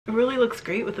It really looks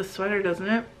great with the sweater, doesn't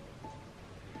it?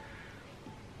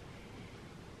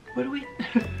 What do we...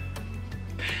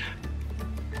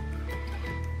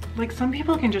 Like, some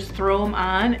people can just throw them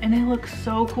on and they look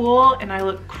so cool, and I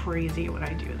look crazy when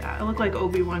I do that. I look like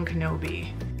Obi-Wan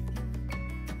Kenobi.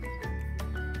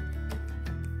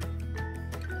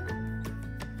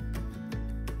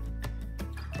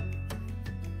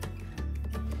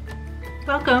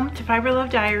 Welcome to Fiber Love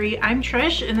Diary. I'm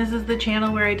Trish, and this is the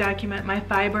channel where I document my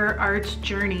fiber arts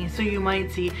journey. So you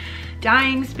might see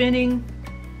dyeing, spinning,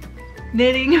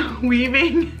 knitting,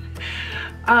 weaving,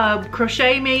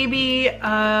 crochet maybe,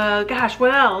 gosh,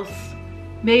 what else?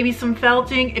 Maybe some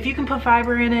felting. If you can put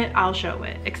fiber in it, I'll show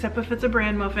it. Except if it's a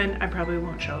bran muffin, I probably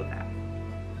won't show that.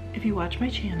 If you watch my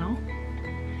channel,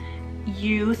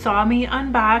 you saw me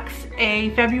unbox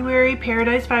a February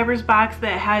Paradise Fibers box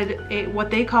that had what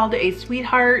they called a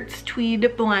Sweetheart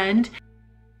Tweed blend.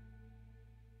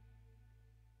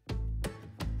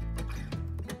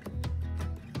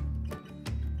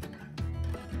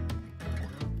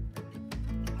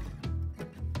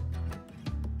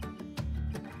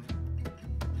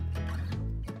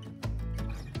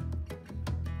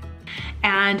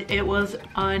 And it was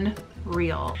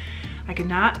unreal. I could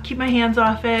not keep my hands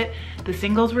off it. The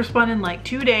singles were spun in like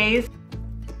 2 days.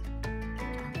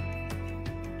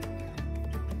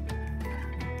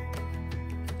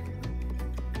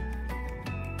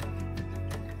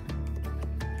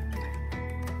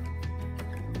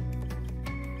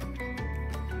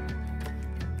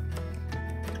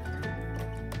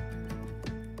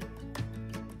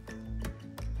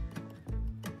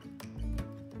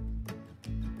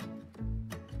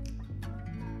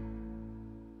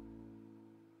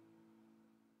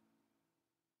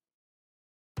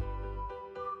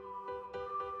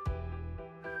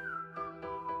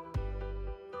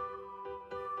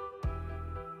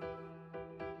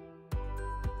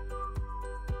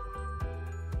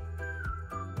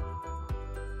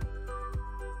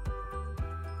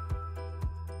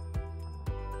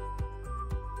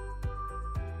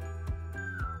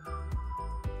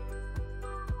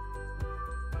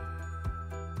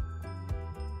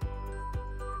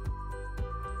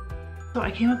 So I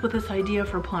came up with this idea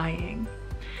for plying.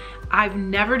 I've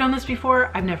never done this before.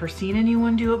 I've never seen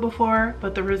anyone do it before,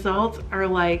 but the results are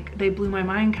like, they blew my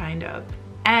mind kind of.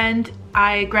 And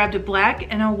I grabbed a black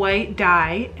and a white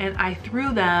dye and I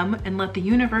threw them and let the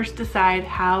universe decide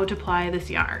how to ply this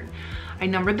yarn. I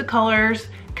numbered the colors,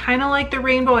 kind of like the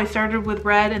rainbow. I started with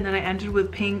red and then I ended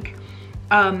with pink,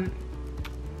 1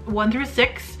 through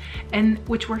 6. And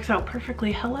which works out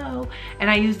perfectly, hello. And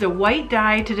I used a white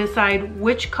dye to decide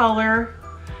which color,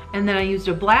 and then I used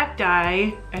a black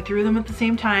dye, I threw them at the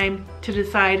same time to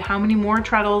decide how many more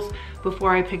treadles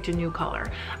before I picked a new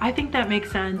color. I think that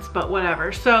makes sense, but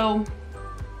whatever. So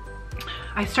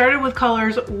I started with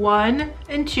colors 1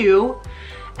 and 2,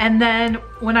 and then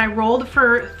when I rolled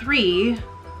for 3,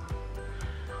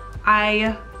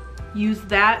 I used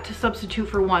that to substitute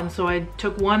for 1. So I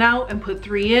took 1 out and put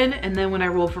 3 in, and then when I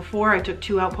rolled for 4, I took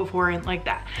 2 out, put 4 in, like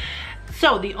that.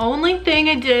 So the only thing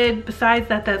I did besides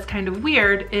that that's kind of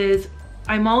weird is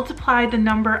I multiplied the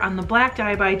number on the black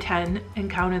dye by 10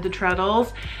 and counted the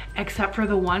treadles, except for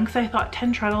the 1, because I thought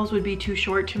 10 treadles would be too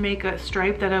short to make a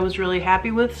stripe that I was really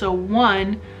happy with. So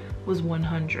 1 was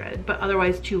 100, but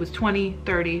otherwise 2 was 20,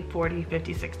 30, 40,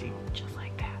 50, 60, just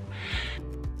like that.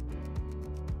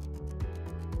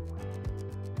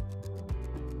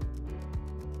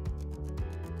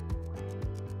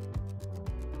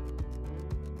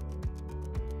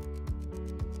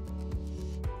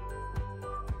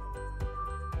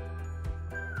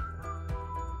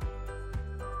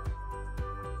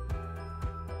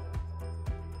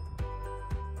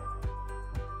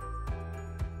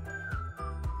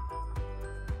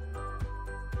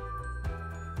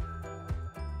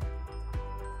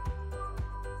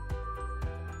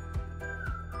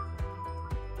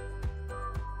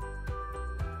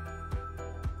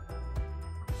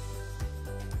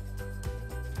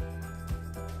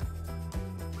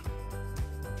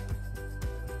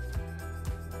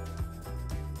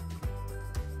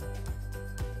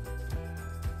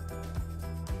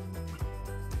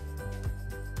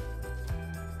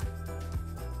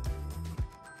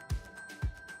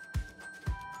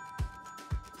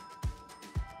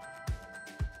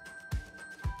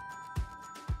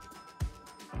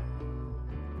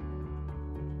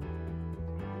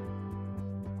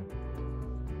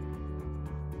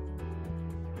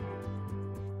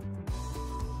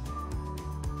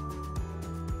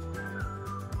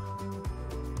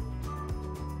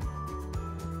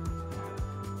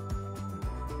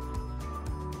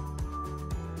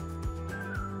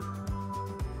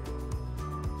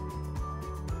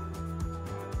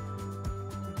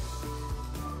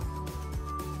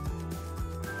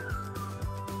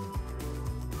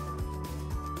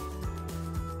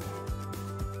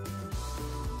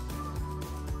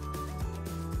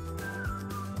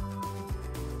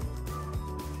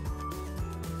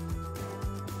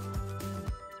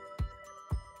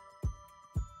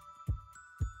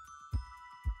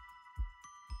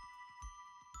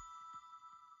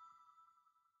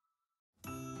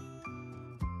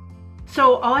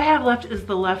 So all I have left is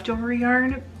the leftover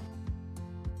yarn.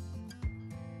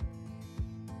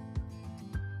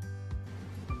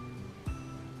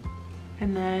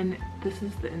 And then this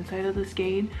is the inside of the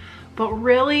skein. But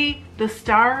really, the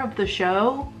star of the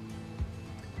show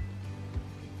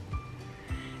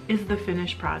is the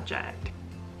finished project.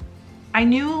 I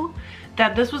knew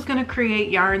that this was gonna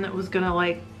create yarn that was gonna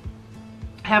like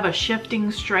have a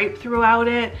shifting stripe throughout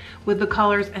it with the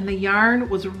colors, and the yarn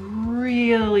was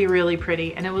really, really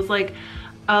pretty, and it was like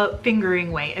a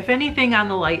fingering weight, if anything on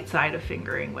the light side of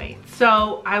fingering weight.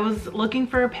 So I was looking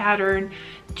for a pattern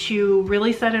to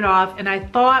really set it off, and I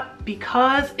thought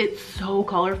because it's so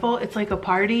colorful, it's like a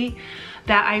party,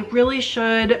 that I really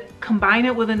should combine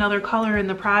it with another color in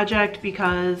the project,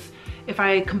 because if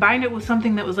I combined it with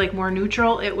something that was like more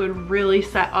neutral, it would really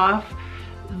set off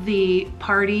the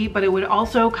party, but it would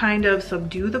also kind of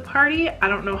subdue the party. I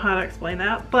don't know how to explain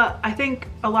that, but I think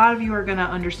a lot of you are gonna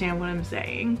understand what I'm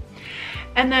saying.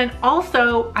 And then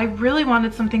also, I really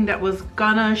wanted something that was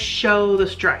gonna show the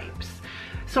stripes.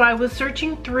 So I was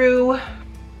searching through,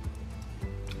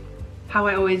 how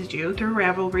I always do, through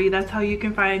Ravelry. That's how you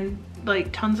can find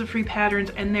like tons of free patterns,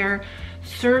 and their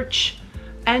search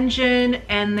engine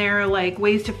and their like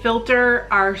ways to filter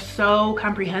are so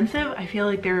comprehensive. I feel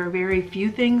like there are very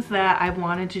few things that I've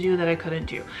wanted to do that I couldn't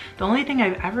do. The only thing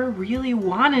I've ever really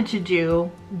wanted to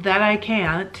do that I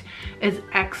can't is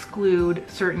exclude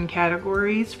certain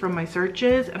categories from my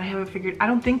searches, and I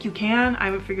don't think you can. I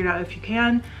haven't figured out if you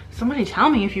can. Somebody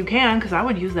tell me if you can, because I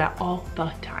would use that all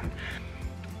the time.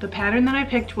 The pattern that I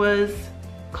picked was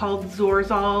called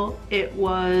Zorzal. It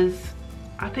was,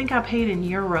 I think I paid in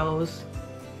euros,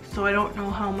 so I don't know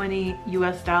how many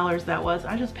US dollars that was.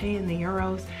 I just pay in the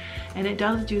euros, and it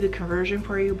does do the conversion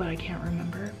for you, but I can't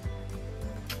remember.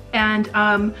 And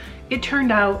it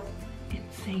turned out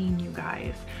insane, you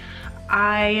guys.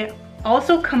 I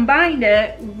also combined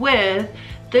it with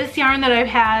this yarn that I've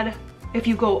had, if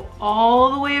you go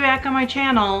all the way back on my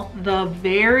channel, the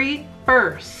very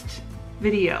first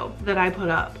video that I put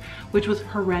up, which was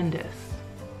horrendous.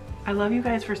 I love you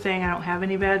guys for saying I don't have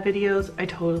any bad videos. I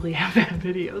totally have bad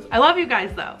videos. I love you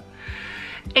guys though.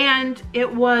 And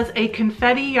it was a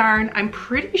confetti yarn. I'm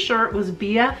pretty sure it was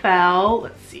BFL.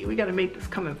 Let's see, we gotta make this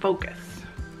come in focus.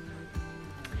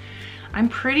 I'm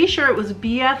pretty sure it was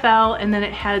BFL, and then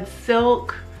it had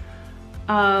silk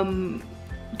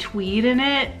tweed in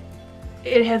it.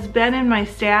 It has been in my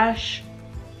stash,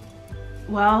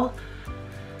 well,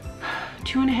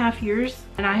 2.5 years,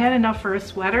 and I had enough for a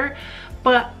sweater,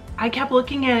 but I kept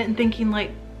looking at it and thinking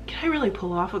like, can I really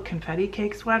pull off a confetti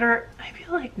cake sweater? I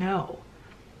feel like no.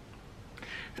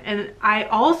 And I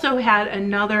also had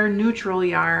another neutral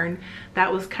yarn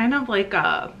that was kind of like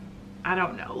a, I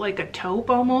don't know, like a taupe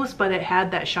almost, but it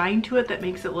had that shine to it that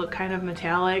makes it look kind of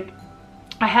metallic.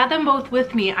 I had them both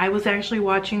with me. I was actually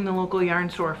watching the local yarn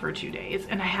store for 2 days,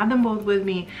 and I had them both with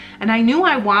me, and I knew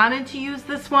I wanted to use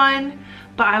this one,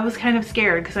 but I was kind of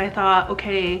scared because I thought,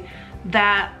 okay,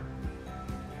 that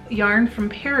yarn from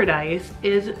Paradise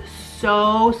is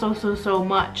so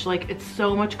much, like it's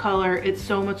so much color, it's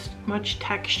so much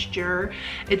texture,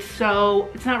 it's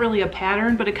not really a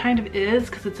pattern, but it kind of is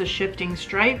because it's a shifting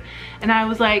stripe. And I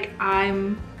was like,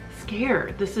 I'm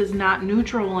scared, this is not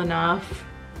neutral enough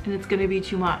and it's gonna be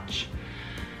too much.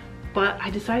 But I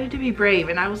decided to be brave,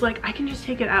 and I was like, I can just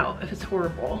take it out if it's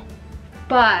horrible.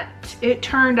 But it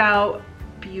turned out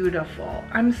beautiful.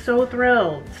 I'm so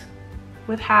thrilled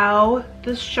with how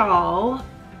this shawl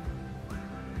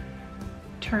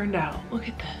turned out. Look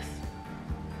at this.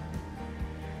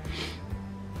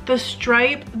 The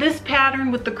stripe, this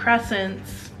pattern with the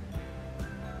crescents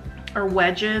or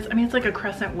wedges, I mean it's like a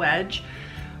crescent wedge,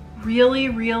 really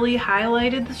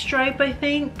highlighted the stripe, I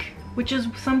think, which is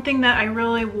something that I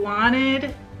really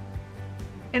wanted.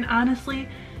 And honestly,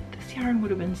 this yarn would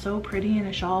have been so pretty in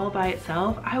a shawl by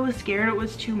itself. I was scared it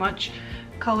was too much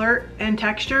color and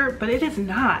texture, but it is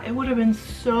not. It would have been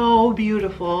so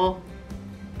beautiful.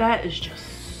 That is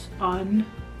just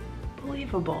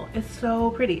unbelievable. It's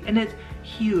so pretty, and it's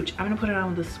huge. I'm gonna put it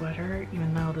on with the sweater,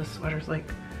 even though this sweater's like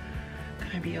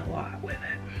gonna be a lot with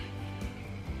it.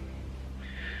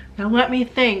 Now let me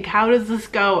think, how does this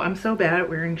go? I'm so bad at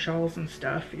wearing shawls and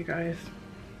stuff, you guys.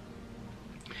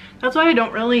 That's why I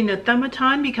don't really knit them a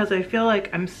ton, because I feel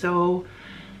like I'm so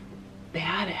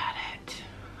bad at it.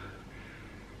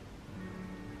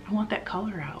 I want that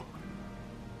color out.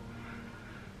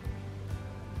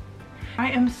 I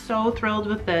am so thrilled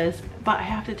with this, but I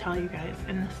have to tell you guys,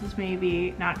 and this is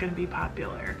maybe not gonna be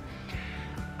popular.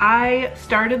 I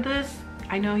started this,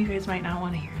 I know you guys might not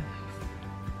wanna hear this.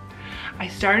 I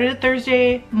started it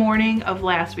Thursday morning of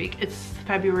last week. It's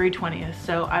February 20th,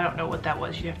 so I don't know what that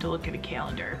was. You'd have to look at a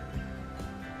calendar.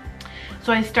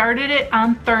 So I started it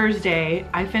on Thursday.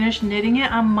 I finished knitting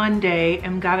it on Monday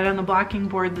and got it on the blocking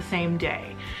board the same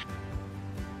day.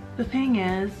 The thing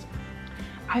is,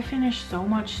 I finished so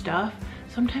much stuff.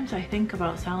 Sometimes I think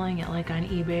about selling it like on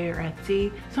eBay or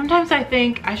Etsy. Sometimes I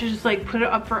think I should just like put it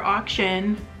up for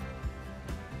auction.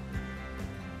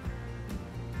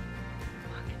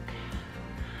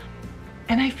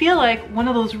 And I feel like one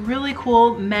of those really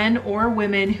cool men or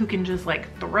women who can just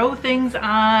like throw things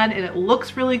on and it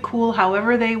looks really cool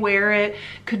however they wear it,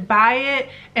 could buy it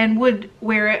and would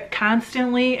wear it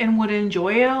constantly and would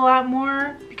enjoy it a lot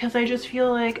more, because I just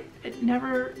feel like I don't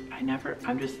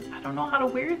know how to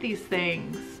wear these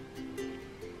things.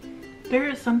 There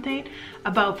is something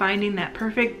about finding that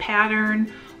perfect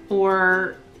pattern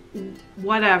or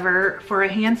whatever for a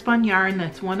hand spun yarn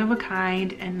that's one of a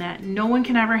kind and that no one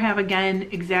can ever have again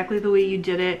exactly the way you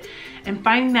did it, and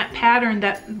finding that pattern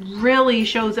that really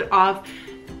shows it off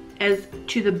as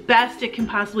to the best it can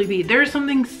possibly be. There's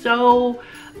something so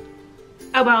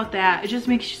about that. It just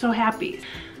makes you so happy.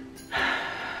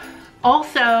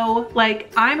 Also,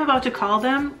 like, I'm about to call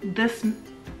them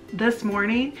this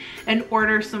morning and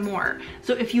order some more.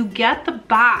 So if you get the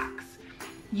box,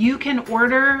 you can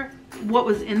order what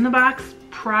was in the box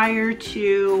prior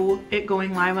to it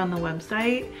going live on the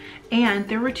website. And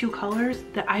there were 2 colors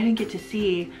that I didn't get to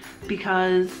see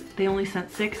because they only sent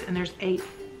 6 and there's 8.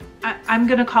 I'm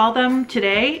gonna call them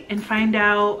today and find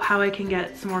out how I can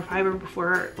get some more fiber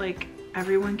before like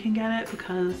everyone can get it,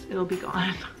 because it'll be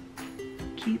gone.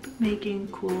 Keep making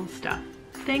cool stuff.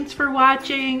 Thanks for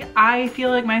watching. I feel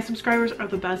like my subscribers are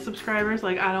the best subscribers.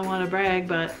 Like, I don't want to brag,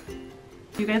 but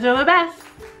you guys are the best.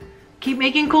 Keep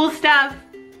making cool stuff.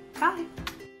 Bye.